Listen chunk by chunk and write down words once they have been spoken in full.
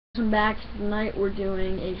Welcome back. Tonight we're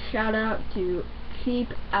doing a shout out to Cheap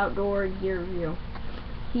Outdoor Gear Review.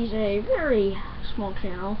 He's a very small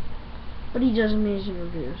channel, but he does amazing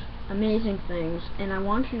reviews, amazing things, and I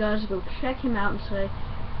want you guys to go check him out and say,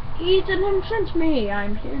 he didn't send me.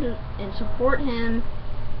 I'm here to and support him.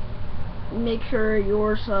 Make sure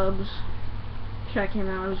your subs check him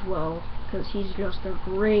out as well, because he's just a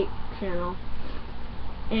great channel.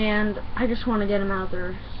 And I just want to get him out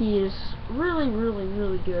there. He is really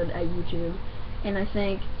good at YouTube, and I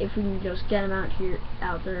think if we can just get him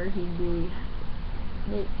out there, he'd be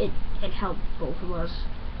it help both of us,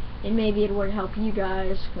 and maybe it would help you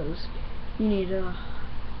guys, because you need to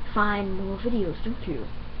find more videos, don't you?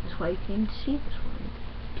 That's why you came to see this one.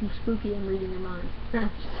 Too spooky. I'm reading your mind.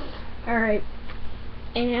 All right,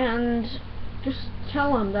 and just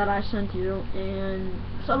tell him that I sent you and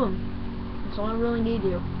sub him. That's all I really need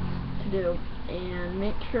you to do, and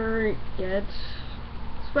make sure it gets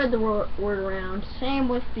spread the word around. Same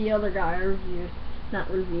with the other guy I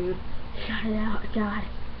reviewed. Shout it out, God.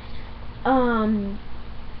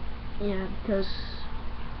 Yeah, because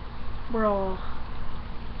we're all.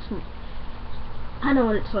 I know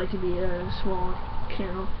what it's like to be a small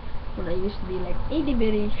channel. When I used to be like itty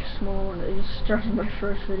bitty small when I just started my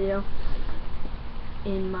first video.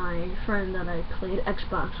 And my friend that I played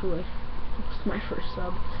Xbox with was my first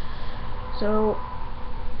sub. So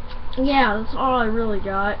yeah, that's all I really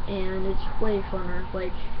got, and it's way funner.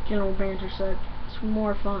 Like General Banter said, it's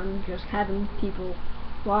more fun just having people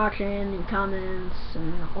watching and comments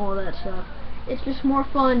and all that stuff. It's just more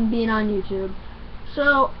fun being on YouTube.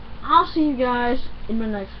 So I'll see you guys in my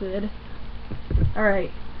next vid.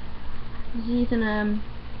 Alright, this is Ethan M,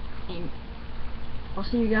 and I'll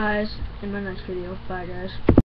see you guys in my next video. Bye guys.